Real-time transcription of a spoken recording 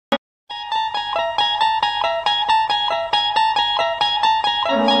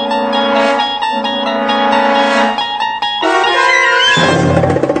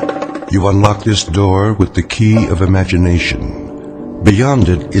You unlock this door with the key of imagination. Beyond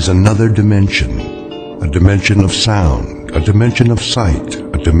it is another dimension, a dimension of sound, a dimension of sight,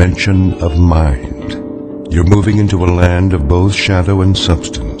 a dimension of mind. You're moving into a land of both shadow and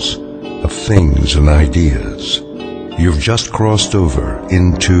substance, of things and ideas. You've just crossed over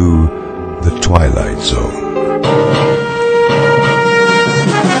into the Twilight Zone.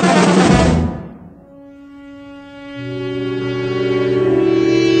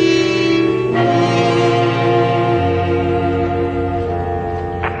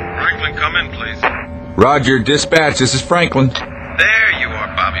 Franklin, come in, please. Roger, dispatch. This is Franklin. There you are,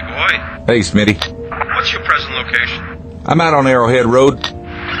 Bobby boy. Hey, Smitty. What's your present location? I'm out on Arrowhead Road.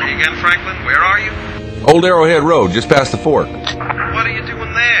 Say again, Franklin, where are you? Old Arrowhead Road, just past the fork. What are you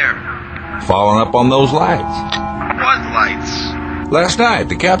doing there? Following up on those lights. What lights? Last night,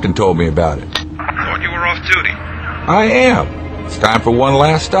 the captain told me about it. Thought you were off duty. I am. It's time for one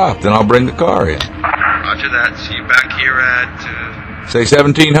last stop, then I'll bring the car in. Roger that. See you back here at, Say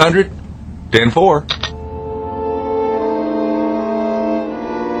 1700? 10-4.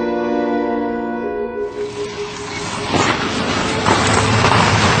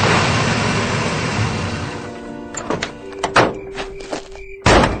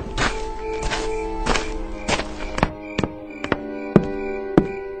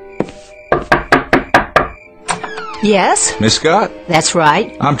 Yes? Miss Scott? That's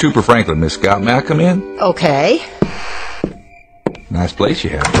right. I'm Trooper Franklin, Miss Scott. May I come in? Okay. Nice place you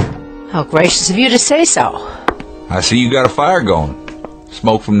have. How gracious of you to say so. I see you got a fire going.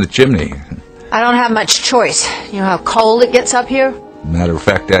 Smoke from the chimney. I don't have much choice. You know how cold it gets up here? Matter of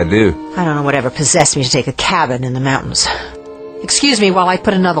fact, I do. I don't know whatever possessed me to take a cabin in the mountains. Excuse me while I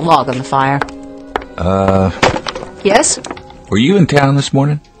put another log on the fire. Yes? Were you in town this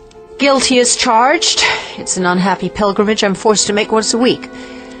morning? Guilty as charged. It's an unhappy pilgrimage I'm forced to make once a week.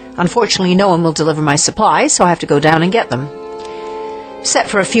 Unfortunately, no one will deliver my supplies, so I have to go down and get them. Set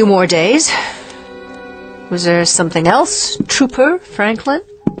for a few more days. Was there something else, Trooper Franklin?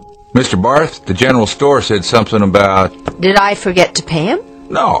 Mr. Barth, the general store said something about... Did I forget to pay him?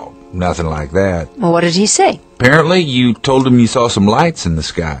 No, nothing like that. Well, what did he say? Apparently, you told him you saw some lights in the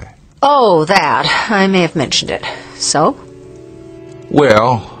sky. Oh, that. I may have mentioned it. So?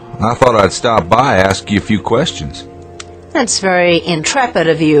 Well, I thought I'd stop by, ask you a few questions. That's very intrepid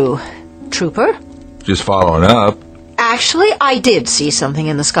of you, Trooper. Just following up. Actually, I did see something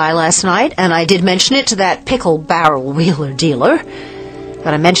in the sky last night, and I did mention it to that pickle barrel wheeler dealer.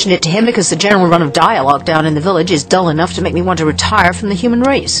 But I mentioned it to him because the general run of dialogue down in the village is dull enough to make me want to retire from the human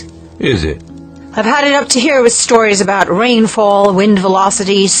race. Is it? I've had it up to here with stories about rainfall, wind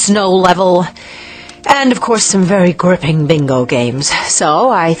velocity, snow level, and, of course, some very gripping bingo games. So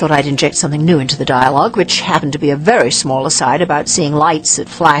I thought I'd inject something new into the dialogue, which happened to be a very small aside about seeing lights that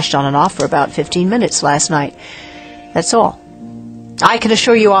flashed on and off for about 15 minutes last night. That's all. I can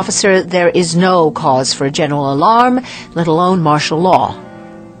assure you, officer, there is no cause for a general alarm, let alone martial law.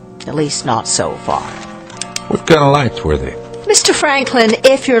 At least not so far. What kind of lights were they? Mr. Franklin,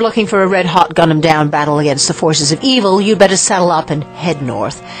 if you're looking for a red-hot gun-em-down battle against the forces of evil, you'd better saddle up and head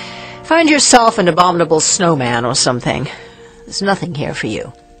north. Find yourself an abominable snowman or something. There's nothing here for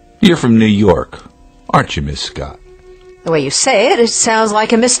you. You're from New York, aren't you, Miss Scott? The way you say it, it sounds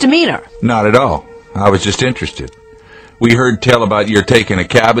like a misdemeanor. Not at all. I was just interested. We heard tell about your taking a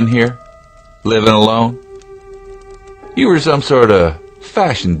cabin here, living alone. You were some sort of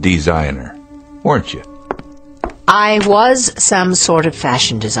fashion designer, weren't you? I was some sort of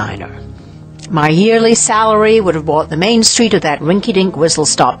fashion designer. My yearly salary would have bought the main street of that rinky-dink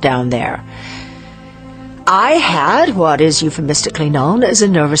whistle-stop down there. I had what is euphemistically known as a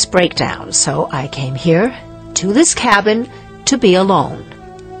nervous breakdown, so I came here to this cabin to be alone.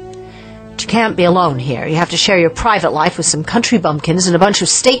 But you can't be alone here. You have to share your private life with some country bumpkins and a bunch of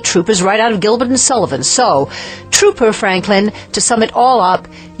state troopers right out of Gilbert and Sullivan. So, Trooper Franklin, to sum it all up,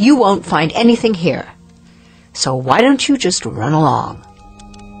 you won't find anything here. So why don't you just run along?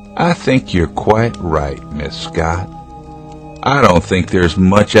 I think you're quite right, Miss Scott. I don't think there's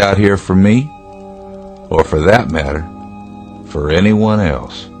much out here for me, or for that matter, for anyone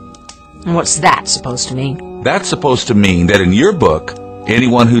else. And what's that supposed to mean? That's supposed to mean that in your book,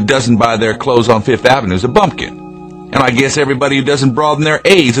 anyone who doesn't buy their clothes on Fifth Avenue is a bumpkin. And I guess everybody who doesn't broaden their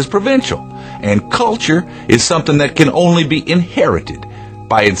A's is provincial. And culture is something that can only be inherited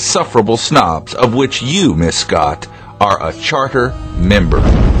by insufferable snobs, of which you, Miss Scott, are a charter member.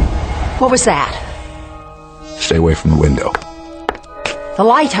 What was that? Stay away from the window. The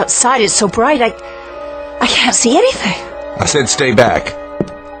light outside is so bright, I can't see anything. I said stay back.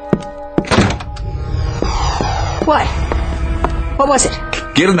 What? What was it?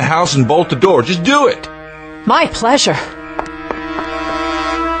 Get in the house and bolt the door. Just do it. My pleasure.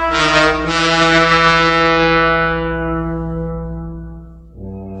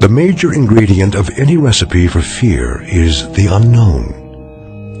 The major ingredient of any recipe for fear is the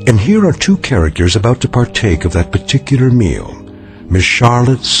unknown. And here are two characters about to partake of that particular meal. Miss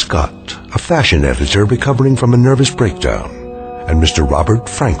Charlotte Scott, a fashion editor recovering from a nervous breakdown, and Mr. Robert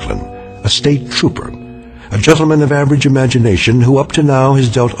Franklin, a state trooper, a gentleman of average imagination who up to now has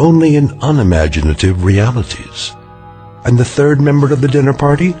dealt only in unimaginative realities. And the third member of the dinner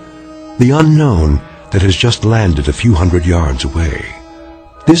party? The unknown that has just landed a few hundred yards away.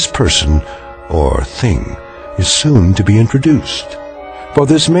 This person, or thing, is soon to be introduced. For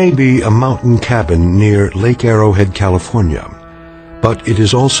this may be a mountain cabin near Lake Arrowhead, California, but it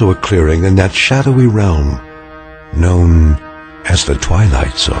is also a clearing in that shadowy realm known as the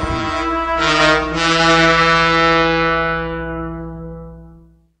Twilight Zone.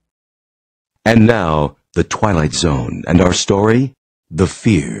 And now, The Twilight Zone, and our story, The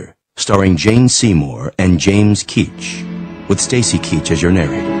Fear, starring Jane Seymour and James Keach, with Stacy Keach as your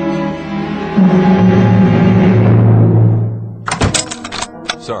narrator.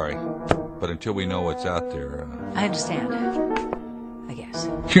 Sorry, but until we know what's out there, I understand. I guess.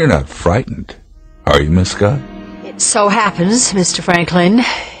 You're not frightened, are you, Miss Scott? It so happens, Mr. Franklin,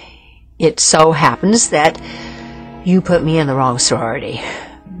 it so happens that you put me in the wrong sorority.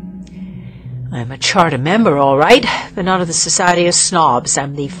 I'm a charter member, all right, but not of the Society of Snobs.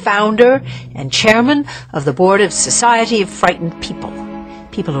 I'm the founder and chairman of the Board of Society of Frightened People.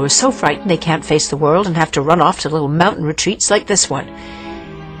 People who are so frightened they can't face the world and have to run off to little mountain retreats like this one.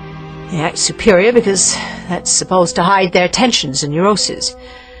 They act superior because that's supposed to hide their tensions and neuroses.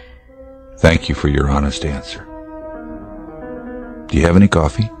 Thank you for your honest answer. Do you have any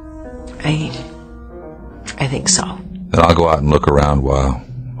coffee? I think so. Then I'll go out and look around while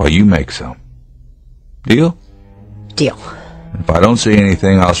you make some. Deal? Deal. If I don't see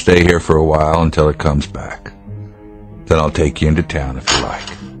anything, I'll stay here for a while until it comes back. Then I'll take you into town if you like.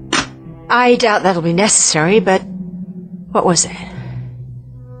 I doubt that'll be necessary, but what was it?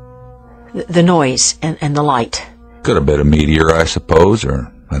 The noise and the light. Could have been a meteor, I suppose,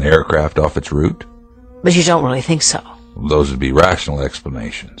 or an aircraft off its route. But you don't really think so. Those would be rational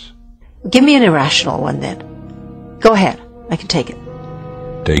explanations. Give me an irrational one, then. Go ahead. I can take it.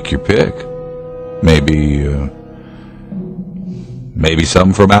 Take your pick. Maybe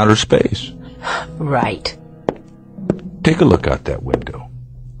something from outer space. Right. Take a look out that window.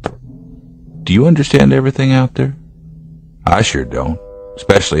 Do you understand everything out there? I sure don't,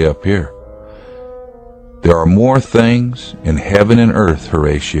 especially up here. There are more things in heaven and earth,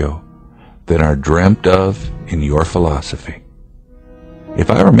 Horatio, than are dreamt of in your philosophy. If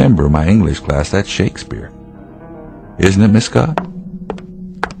I remember my English class, that's Shakespeare. Isn't it, Miss Scott?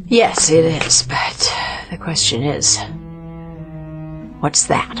 Yes, it is, but the question is, what's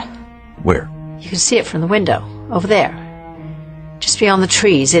that? Where? You can see it from the window, over there, just beyond the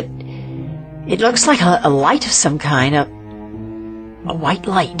trees. It looks like a light of some kind, a white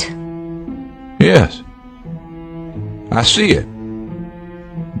light. Yes, I see it.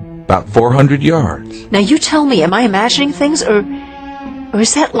 About 400 yards. Now you tell me, am I imagining things, or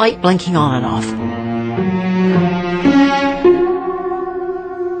is that light blinking on and off?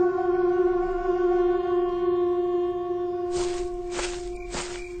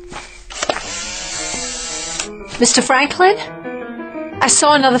 Mr. Franklin? I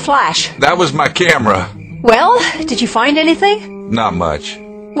saw another flash. That was my camera. Well, did you find anything? Not much.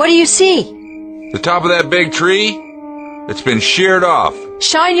 What do you see? The top of that big tree? It's been sheared off.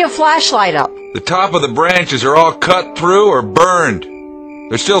 Shine your flashlight up. The top of the branches are all cut through or burned.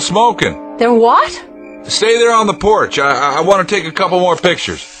 They're still smoking. They're what? Stay there on the porch. I want to take a couple more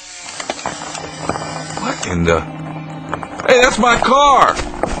pictures. What in the... Hey, that's my car!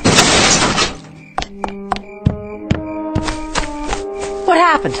 What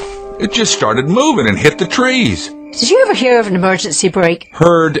happened? It just started moving and hit the trees. Did you ever hear of an emergency brake?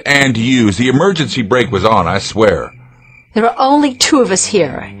 Heard and used. The emergency brake was on, I swear. There are only two of us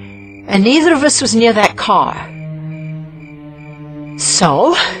here, and neither of us was near that car.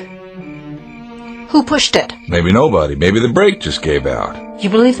 So, who pushed it? Maybe nobody. Maybe the brake just gave out. You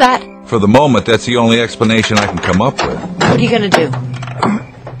believe that? For the moment, that's the only explanation I can come up with. What are you going to do?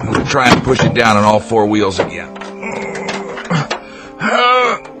 I'm going to try and push it down on all four wheels again.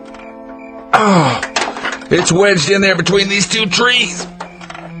 It's wedged in there between these two trees.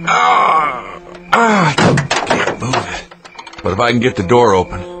 I can't move it. But if I can get the door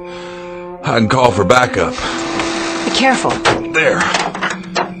open, I can call for backup. Be careful. There.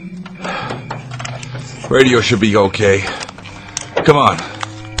 Radio should be okay. Come on.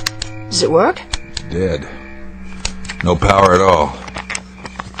 Does it work? Dead. No power at all.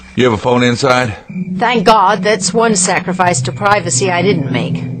 You have a phone inside? Thank God, that's one sacrifice to privacy I didn't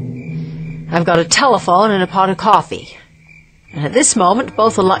make. I've got a telephone and a pot of coffee. And at this moment,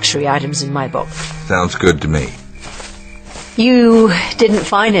 both are luxury items in my book. Sounds good to me. You didn't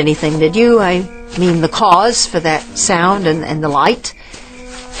find anything, did you? I mean, the cause for that sound and the light?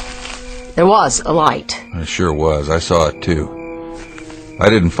 There was a light. It sure was. I saw it, too. I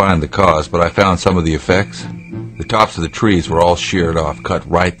didn't find the cause, but I found some of the effects. The tops of the trees were all sheared off, cut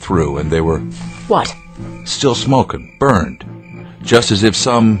right through, and they were... What? Still smoking, burned. Just as if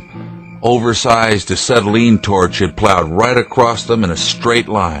some oversized acetylene torch had plowed right across them in a straight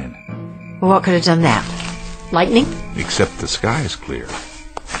line. Well, what could have done that? Lightning? Except the sky is clear.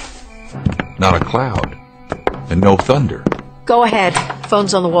 Not a cloud. And no thunder. Go ahead.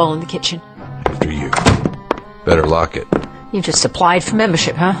 Phone's on the wall in the kitchen. After you. Better lock it. You just applied for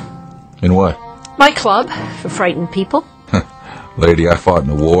membership, huh? In what? My club, for frightened people. Lady, I fought in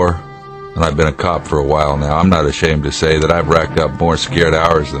a war, and I've been a cop for a while now. I'm not ashamed to say that I've racked up more scared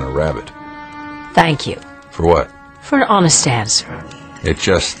hours than a rabbit. Thank you. For what? For an honest answer. It's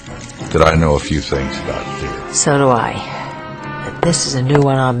just that I know a few things about fear. So do I. This is a new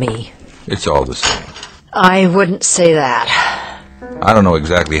one on me. It's all the same. I wouldn't say that. I don't know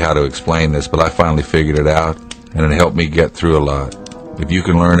exactly how to explain this, but I finally figured it out, and it helped me get through a lot. If you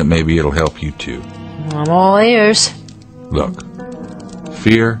can learn it, maybe it'll help you too. I'm all ears. Look,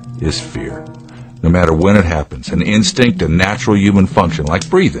 fear is fear. No matter when it happens, an instinct, a natural human function, like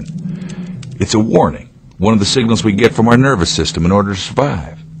breathing. It's a warning, one of the signals we get from our nervous system in order to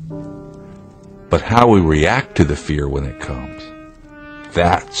survive. But how we react to the fear when it comes,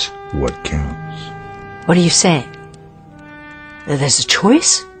 that's what counts. What are you saying? That there's a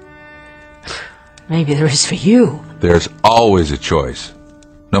choice? Maybe there is for you. There's always a choice,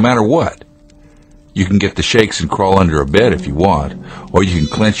 no matter what. You can get the shakes and crawl under a bed if you want, or you can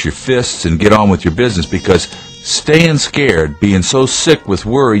clench your fists and get on with your business, because staying scared, being so sick with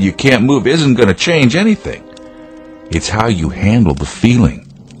worry you can't move, isn't going to change anything. It's how you handle the feeling,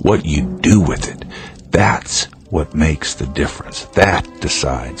 what you do with it. That's what makes the difference. That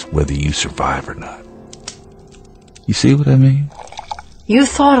decides whether you survive or not. You see what I mean? You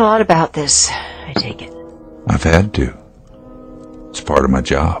thought a lot about this, I take it. I've had to. It's part of my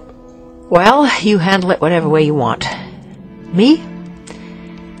job. Well, you handle it whatever way you want. Me?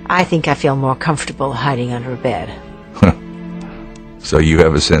 I think I feel more comfortable hiding under a bed. So you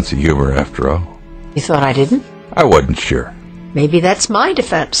have a sense of humor after all? You thought I didn't? I wasn't sure. Maybe that's my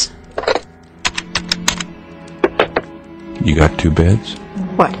defense. You got two beds?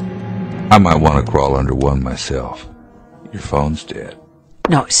 What? I might want to crawl under one myself. Your phone's dead.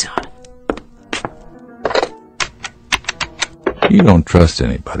 No, it's not. You don't trust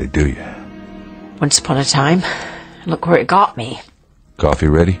anybody, do you? Once upon a time. Look where it got me. Coffee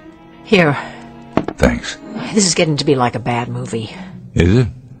ready? Here. Thanks. This is getting to be like a bad movie. Is it?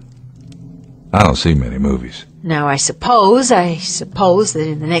 I don't see many movies. Now, I suppose that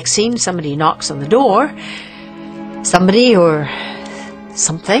in the next scene somebody knocks on the door. Somebody or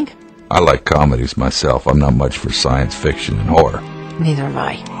something. I like comedies myself. I'm not much for science fiction and horror. Neither am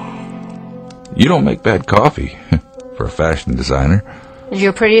I. You don't make bad coffee for a fashion designer.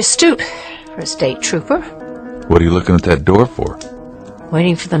 You're pretty astute for a state trooper. What are you looking at that door for?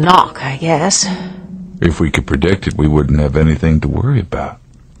 Waiting for the knock, I guess. If we could predict it, we wouldn't have anything to worry about.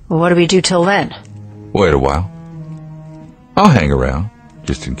 Well, what do we do till then? Wait a while. I'll hang around,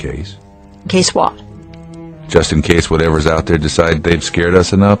 just in case. In case what? Just in case whatever's out there decides they've scared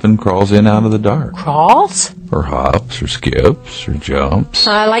us enough and crawls in out of the dark. Crawls? Or hops, or skips, or jumps.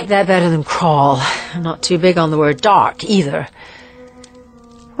 I like that better than crawl. I'm not too big on the word dark, either.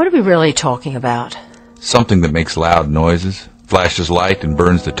 What are we really talking about? Something that makes loud noises, flashes light, and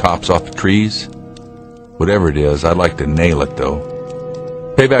burns the tops off the trees. Whatever it is, I'd like to nail it,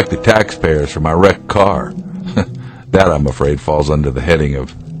 though. Pay back the taxpayers for my wrecked car. That, I'm afraid, falls under the heading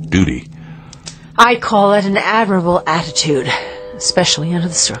of duty. I'd call it an admirable attitude, especially under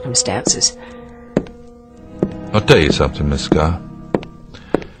the circumstances. I'll tell you something, Miss Scott.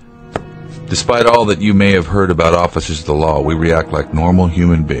 Despite all that you may have heard about officers of the law, we react like normal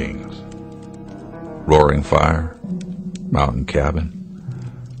human beings. Roaring fire, mountain cabin,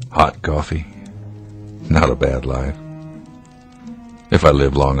 hot coffee. Not a bad life. If I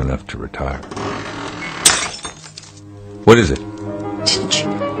live long enough to retire. What is it?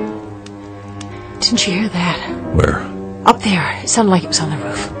 Didn't you hear that? Where? Up there. It sounded like it was on the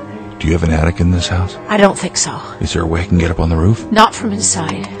roof. Do you have an attic in this house? I don't think so. Is there a way I can get up on the roof? Not from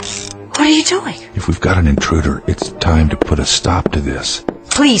inside. What are you doing? If we've got an intruder, it's time to put a stop to this.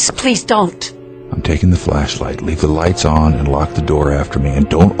 Please, please don't. I'm taking the flashlight. Leave the lights on and lock the door after me, and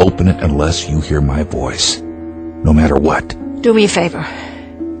don't open it unless you hear my voice. No matter what. Do me a favor.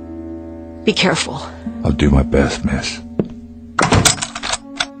 Be careful. I'll do my best, miss.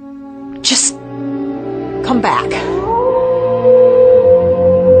 Just come back.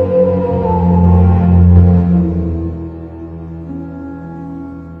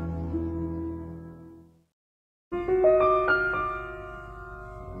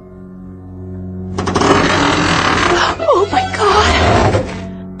 Oh my God!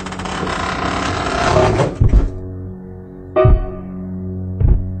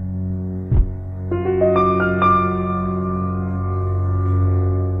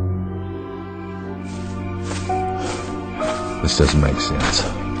 This doesn't make sense.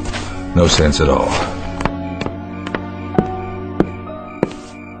 No sense at all.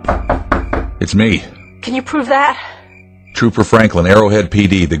 It's me. Can you prove that? Trooper Franklin, Arrowhead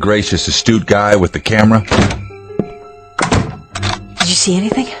PD, the gracious, astute guy with the camera. Did you see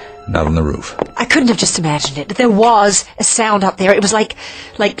anything? Not on the roof. I couldn't have just imagined it. There was a sound up there. It was like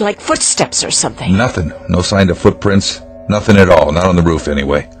footsteps or something. Nothing. No sign of footprints. Nothing at all. Not on the roof,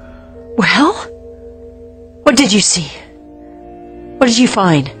 anyway. Well? What did you see? What did you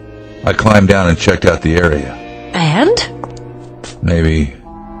find? I climbed down and checked out the area. And? Maybe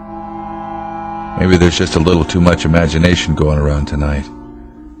there's just a little too much imagination going around tonight.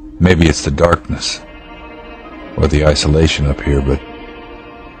 Maybe it's the darkness. Or the isolation up here, but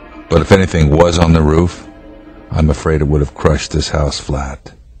if anything was on the roof, I'm afraid it would have crushed this house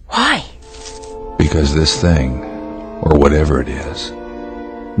flat. Why? Because this thing, or whatever it is,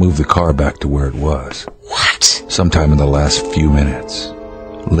 moved the car back to where it was. What? Sometime in the last few minutes.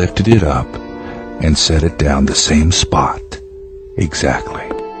 Lifted it up and set it down the same spot. Exactly.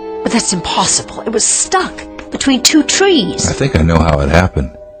 But that's impossible. It was stuck between two trees. I think I know how it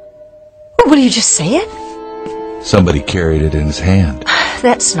happened. Well, will you just say it? Somebody carried it in his hand.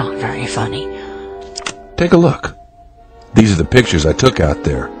 That's not very funny. Take a look. These are the pictures I took out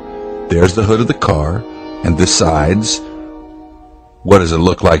there. There's the hood of the car, and the sides. What does it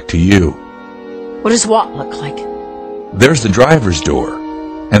look like to you? What does what look like? There's the driver's door,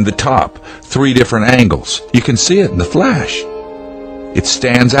 and the top. 3 different angles. You can see it in the flash. It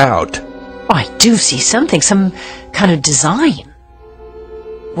stands out. Oh, I do see something, some kind of design.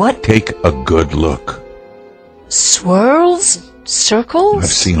 What? Take a good look. Swirls? Circles? I've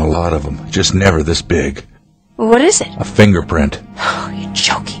seen a lot of them, just never this big. What is it? A fingerprint. Oh, you're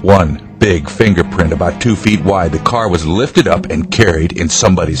joking. One big fingerprint about 2 feet wide. The car was lifted up and carried in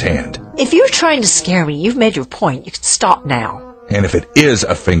somebody's hand. If you're trying to scare me, you've made your point. You can stop now. And if it is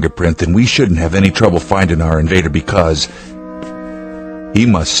a fingerprint, then we shouldn't have any trouble finding our invader, because he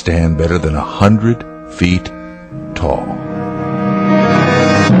must stand better than 100 feet tall.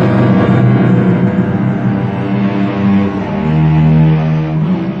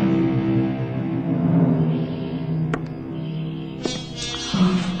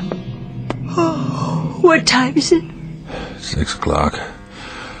 What time is it? 6 o'clock.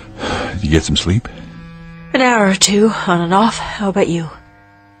 Did you get some sleep? An hour or two, on and off. How about you?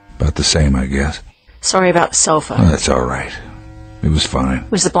 About the same, I guess. Sorry about the sofa. Oh, that's all right. It was fine.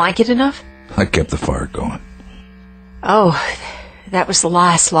 Was the blanket enough? I kept the fire going. Oh, that was the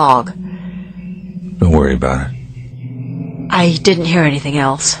last log. Don't worry about it. I didn't hear anything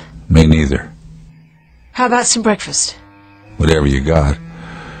else. Me neither. How about some breakfast? Whatever you got.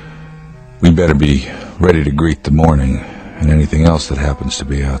 We better be ready to greet the morning and anything else that happens to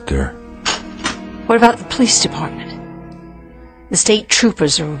be out there. What about the police department? The state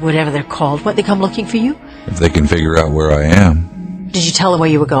troopers, or whatever they're called, won't they come looking for you? If they can figure out where I am. Did you tell them where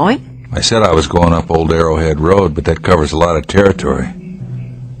you were going? I said I was going up Old Arrowhead Road, but that covers a lot of territory.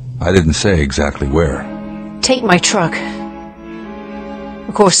 I didn't say exactly where. Take my truck.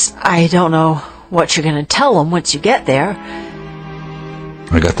 Of course, I don't know what you're going to tell them once you get there.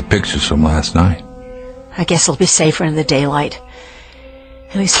 I got the pictures from last night. I guess it'll be safer in the daylight.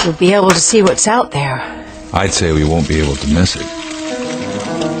 At least we'll be able to see what's out there. I'd say we won't be able to miss it.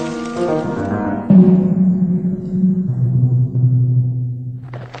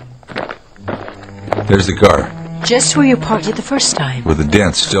 There's the car. Just where you parked it the first time. With the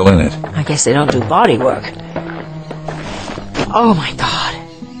dent still in it. I guess they don't do body work. Oh my God.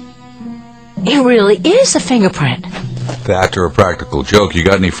 It really is a fingerprint. That or a practical joke. You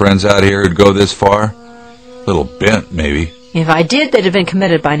got any friends out here who'd go this far? Little bent, maybe. If I did, they'd have been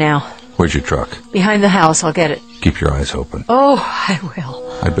committed by now. Where's your truck? Behind the house, I'll get it. Keep your eyes open. Oh, I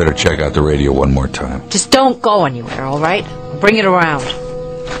will. I'd better check out the radio one more time. Just don't go anywhere, all right? Bring it around.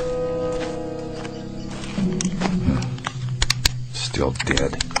 Still still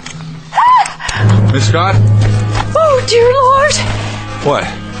dead. Miss Scott? Oh, dear Lord! What?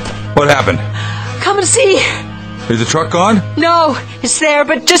 What happened? Come and see. Is the truck gone? No, it's there,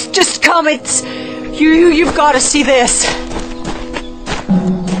 but just come. It's... You've got to see this.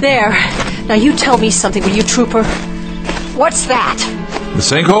 There. Now you tell me something, will you, trooper? What's that? The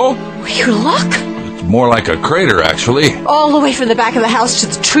sinkhole? Will you look? It's more like a crater, actually. All the way from the back of the house to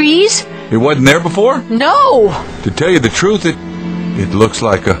the trees? It wasn't there before? No! To tell you the truth, it looks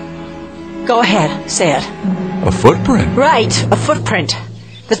like a Go ahead, say it. footprint. Right, a footprint.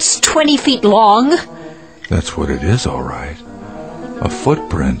 That's 20 feet long. That's what it is, all right. A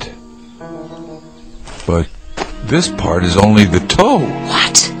footprint. But this part is only the toe.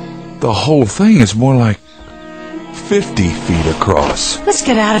 What? The whole thing is more like 50 feet across. Let's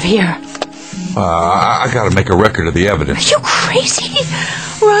get out of here. I gotta make a record of the evidence. Are you crazy?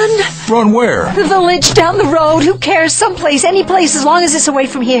 Run. Run where? The village, down the road. Who cares? Someplace, any place, as long as it's away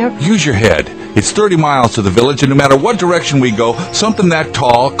from here. Use your head. It's 30 miles to the village, and no matter what direction we go, something that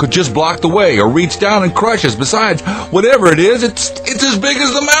tall could just block the way or reach down and crush us. Besides, whatever it is, it's as big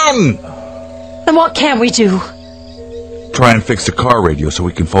as the mountain. Then what can we do? Try and fix the car radio so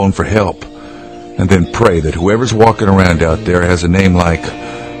we can phone for help. And then pray that whoever's walking around out there has a name like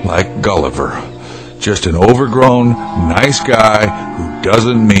Gulliver. Just an overgrown, nice guy who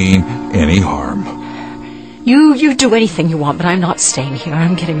doesn't mean any harm. You do anything you want, but I'm not staying here.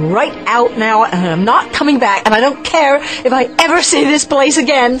 I'm getting right out now, and I'm not coming back, and I don't care if I ever see this place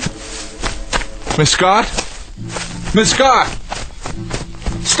again. Miss Scott? Miss Scott!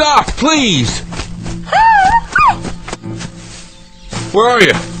 Stop, please! Where are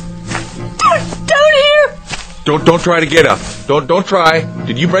you? Down here! Don't try to get up. Don't try.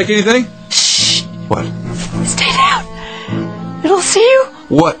 Did you break anything? Shh! What? Stay down. It'll see you.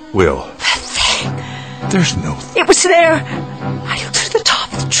 What will? That thing. There's no... It was there. I looked to the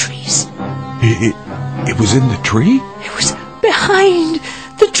top of the trees. It was in the tree? It was behind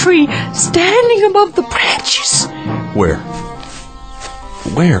the tree, standing above the branches. Where?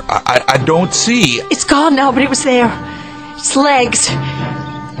 Where? I don't see... It's gone now, but it was there. Its legs.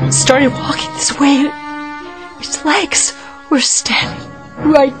 It started walking this way. Its legs were standing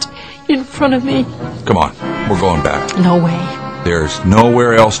right in front of me. Come on, we're going back. No way. There's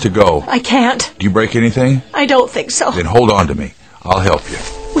nowhere else to go. I can't. Do you break anything? I don't think so. Then hold on to me. I'll help you.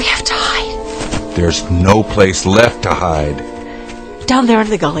 We have to hide. There's no place left to hide. Down there in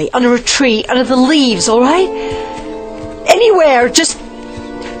the gully, under a tree, under the leaves, all right? Anywhere, just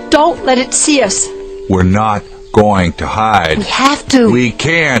don't let it see us. We're not going to hide. We have to. We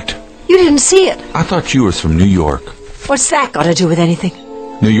can't. You didn't see it. I thought you was from New York. What's that got to do with anything?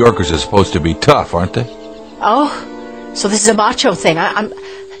 New Yorkers are supposed to be tough, aren't they? Oh, so this is a macho thing. I'm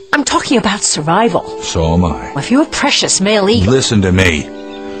talking about survival. So am I. Well, if you're a precious male eagle... Listen to me.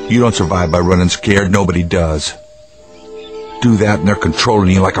 You don't survive by running scared. Nobody does. Do that and they're controlling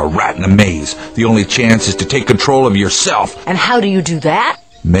you like a rat in a maze. The only chance is to take control of yourself. And how do you do that?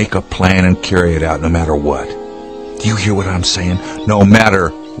 Make a plan and carry it out no matter what. Do you hear what I'm saying? No matter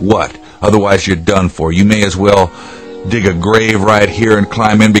what. Otherwise you're done for. You may as well dig a grave right here and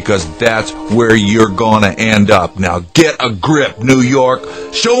climb in because that's where you're gonna end up. Now get a grip, New York.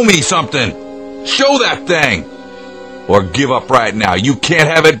 Show me something. Show that thing. Or give up right now. You can't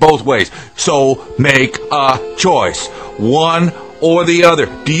have it both ways. So make a choice. One or the other.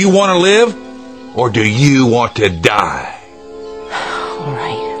 Do you want to live? Or do you want to die? All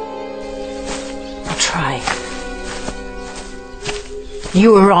right. I'll try.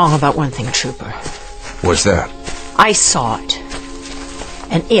 You were wrong about one thing, Trooper. What's that? I saw it.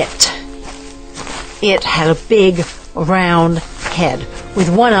 And it had a big, round head with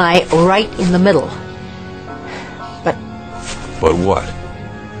one eye right in the middle. But what?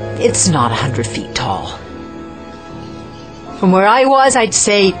 It's not 100 feet tall. From where I was, I'd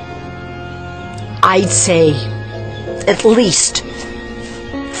say at least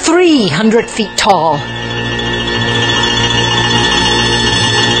 300 feet tall.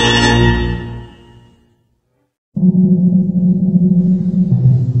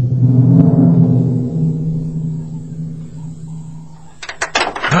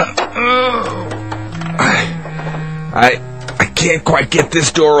 I can't quite get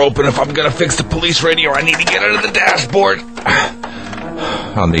this door open. If I'm gonna fix the police radio, I need to get under the dashboard.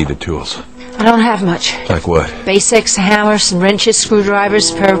 I'll need the tools. I don't have much. Like what? Basics, hammers, some wrenches, screwdrivers,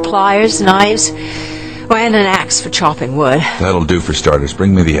 a pair of pliers, knives, and an axe for chopping wood. That'll do for starters.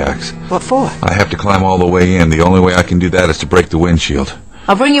 Bring me the axe. What for? I have to climb all the way in. The only way I can do that is to break the windshield.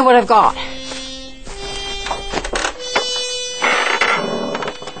 I'll bring you what I've got.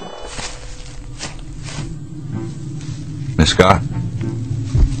 Miss Scott?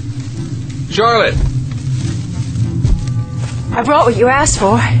 Charlotte! I brought what you asked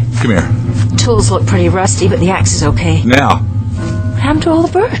for. Come here. Tools look pretty rusty, but the axe is okay. Now. What happened to all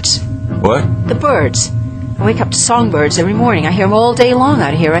the birds? What? The birds. I wake up to songbirds every morning. I hear them all day long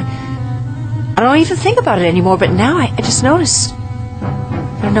out here. I don't even think about it anymore, but now I just noticed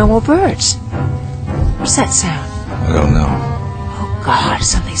there are no more birds. What's that sound? I don't know. Oh, God,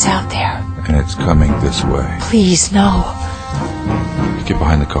 something's out there. And it's coming this way. Please, no. Get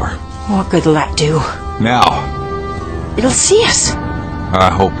behind the car. What good will that do? Now. It'll see us. I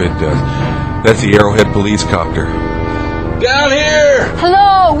hope it does. That's the Arrowhead police copter. Down here!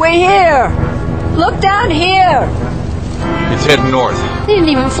 Hello, we're here. Look down here. It's heading north. They didn't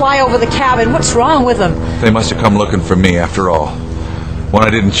even fly over the cabin. What's wrong with them? They must have come looking for me after all. When I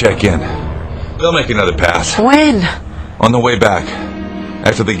didn't check in. They'll make another pass. When? On the way back.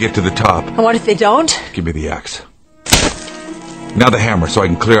 After they get to the top. And what if they don't? Give me the axe. Now the hammer so I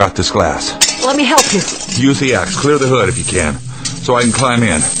can clear out this glass. Let me help you. Use the axe. Clear the hood if you can. So I can climb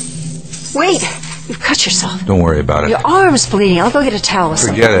in. Wait. You've cut yourself. Don't worry about it. Your arm's bleeding. I'll go get a towel or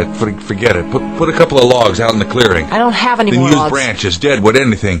something. Forget it. Put a couple of logs out in the clearing. I don't have any then more use logs. Branches, deadwood,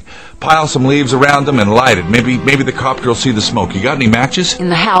 anything. Pile some leaves around them and light it. Maybe the copter will see the smoke. You got any matches? In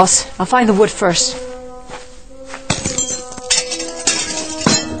the house. I'll find the wood first.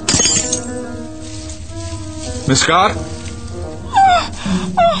 Miss Scott?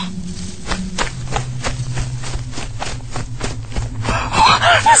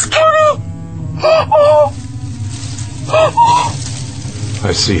 It's coming!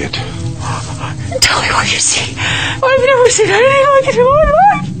 I see it. Tell me what you see. I've never seen anything like it in my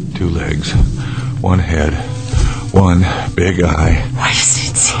life. 2 legs, 1 head, 1 big eye. Why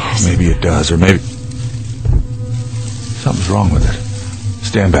doesn't it see us? Maybe it does, or maybe... Something's wrong with it.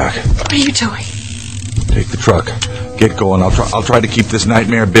 Stand back. What are you doing? Take the truck. Get going. I'll try to keep this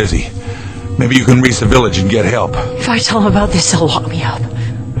nightmare busy. Maybe you can reach the village and get help. If I tell them about this, they'll lock me up.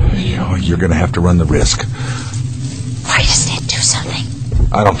 You're going to have to run the risk. Why doesn't it do something?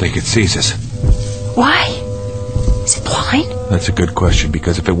 I don't think it sees us. Why? Is it blind? That's a good question,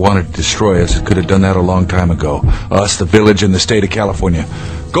 because if it wanted to destroy us, it could have done that a long time ago. Us, the village, and the state of California.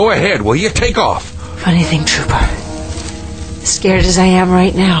 Go ahead, will you? Take off. Funny thing, Trooper. Scared as I am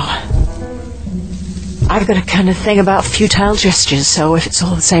right now. I've got a kind of thing about futile gestures, so if it's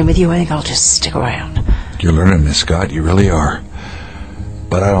all the same with you, I think I'll just stick around. You're learning, Miss Scott. You really are.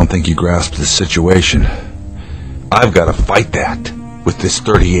 But I don't think you grasp the situation. I've got to fight that with this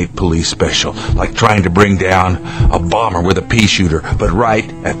 38 police special, like trying to bring down a bomber with a pea shooter. But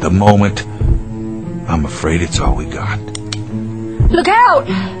right at the moment, I'm afraid it's all we got. Look out!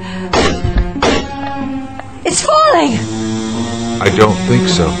 It's falling! I don't think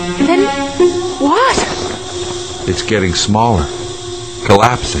so. Then what? It's getting smaller,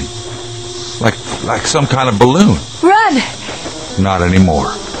 collapsing, like some kind of balloon. Run! Not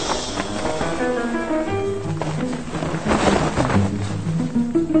anymore.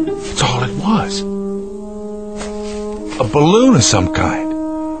 It's all it was. A balloon of some kind.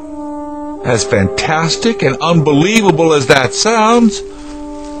 As fantastic and unbelievable as that sounds,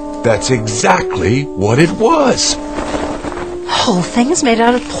 that's exactly what it was. The whole thing is made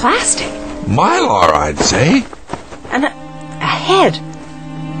out of plastic. Mylar, I'd say. And a head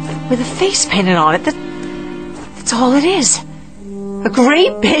with a face painted on it. That's all it is. A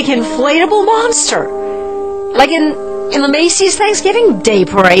great big inflatable monster. Like in the Macy's Thanksgiving Day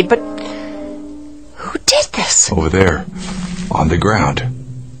Parade, but who did this? Over there, on the ground.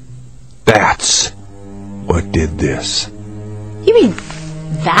 That's what did this. You mean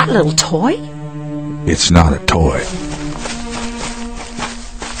that little toy? It's not a toy.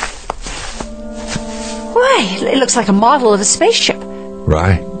 Why, it looks like a model of a spaceship.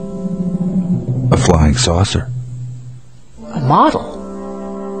 Right. A flying saucer. A model?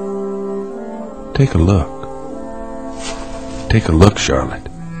 Take a look. Take a look, Charlotte,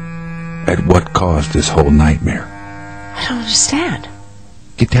 at what caused this whole nightmare. I don't understand.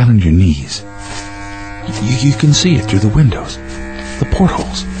 Get down on your knees. You can see it through the windows, the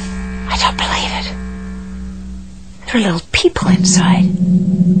portholes. I don't believe it. There are little people inside.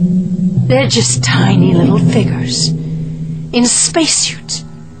 They're just tiny little figures in spacesuits.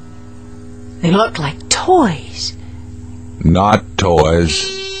 They look like toys. Not toys.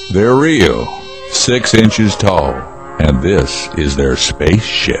 They're real. 6 inches tall. And this is their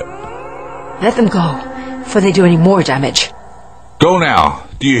spaceship. Let them go before they do any more damage. Go now.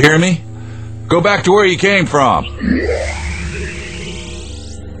 Do you hear me? Go back to where you came from.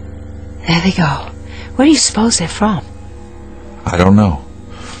 There they go. Where do you suppose they're from? I don't know.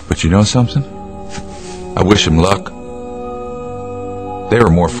 But you know something? I wish them luck. They were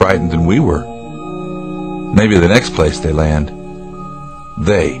more frightened than we were. Maybe the next place they land,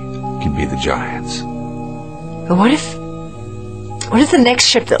 they can be the giants. But what if the next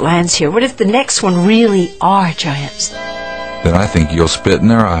ship that lands here, what if the next one really are giants? Then I think you'll spit in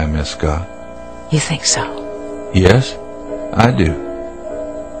their eye, Miss Scott. You think so? Yes, I do.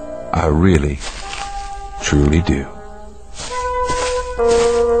 I really, truly do.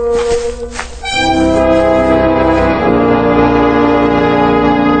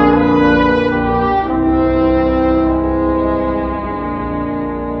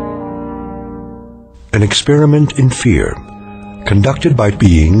 An experiment in fear, conducted by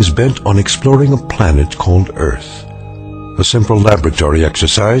beings bent on exploring a planet called Earth. A simple laboratory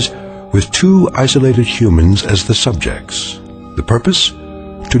exercise with 2 isolated humans as the subjects. The purpose?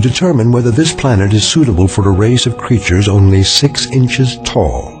 To determine whether this planet is suitable for a race of creatures only 6 inches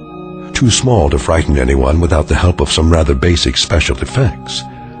tall. Too small to frighten anyone without the help of some rather basic special effects.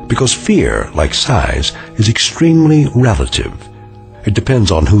 Because fear, like size, is extremely relative. It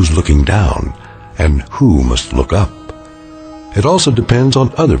depends on who's looking down and who must look up. It also depends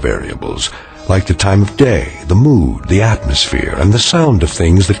on other variables, like the time of day, the mood, the atmosphere, and the sound of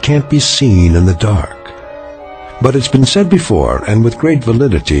things that can't be seen in the dark. But it's been said before, and with great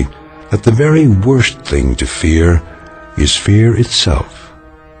validity, that the very worst thing to fear is fear itself.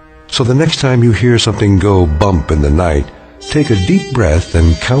 So the next time you hear something go bump in the night, take a deep breath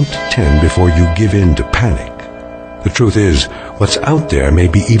and count to 10 before you give in to panic. The truth is, what's out there may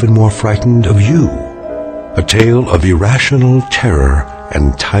be even more frightened of you. A tale of irrational terror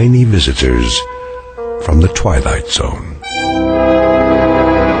and tiny visitors from the Twilight Zone.